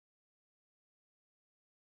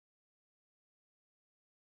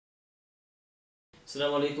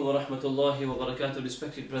Assalamu alaikum wa rahmatullahi wa barakatuh,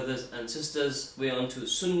 respected brothers and sisters. We are on to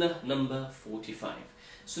Sunnah number 45.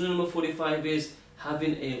 Sunnah number 45 is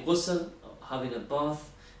having a ghusl, having a bath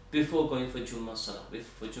before going for Jumu'ah salah,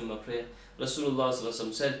 for Jumu'ah prayer.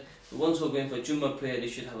 Rasulullah said, the ones who are going for Jumu'ah prayer, they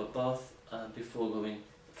should have a bath before going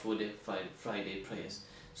for the Friday prayers.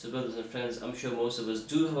 So brothers and friends, I'm sure most of us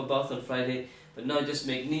do have a bath on Friday, but now just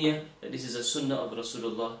make niyyah that this is a sunnah of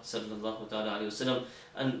Rasulullah sallallahu'alayhi wasallam.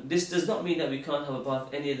 And this does not mean that we can't have a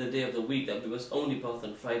bath any other day of the week, that we must only bath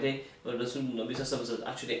on Friday. But Rasulullah has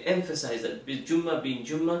actually emphasized that Jummah being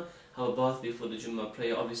Jummah, have a bath before the Jummah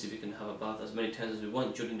prayer. Obviously we can have a bath as many times as we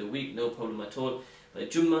want during the week, no problem at all. But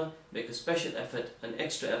Jummah, make a special effort, an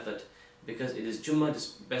extra effort, because it is Jummah, this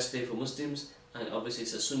best day for Muslims, and obviously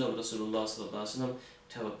it's a sunnah of Rasulullah sallallahu alaihi wasallam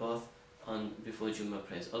to have a bath on before Jummah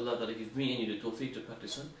prayers. Allah Ta'ala give me and you the tawfiq to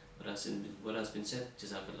practice on what has been said.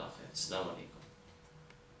 Jazakallah khair. Assalamu alaikum.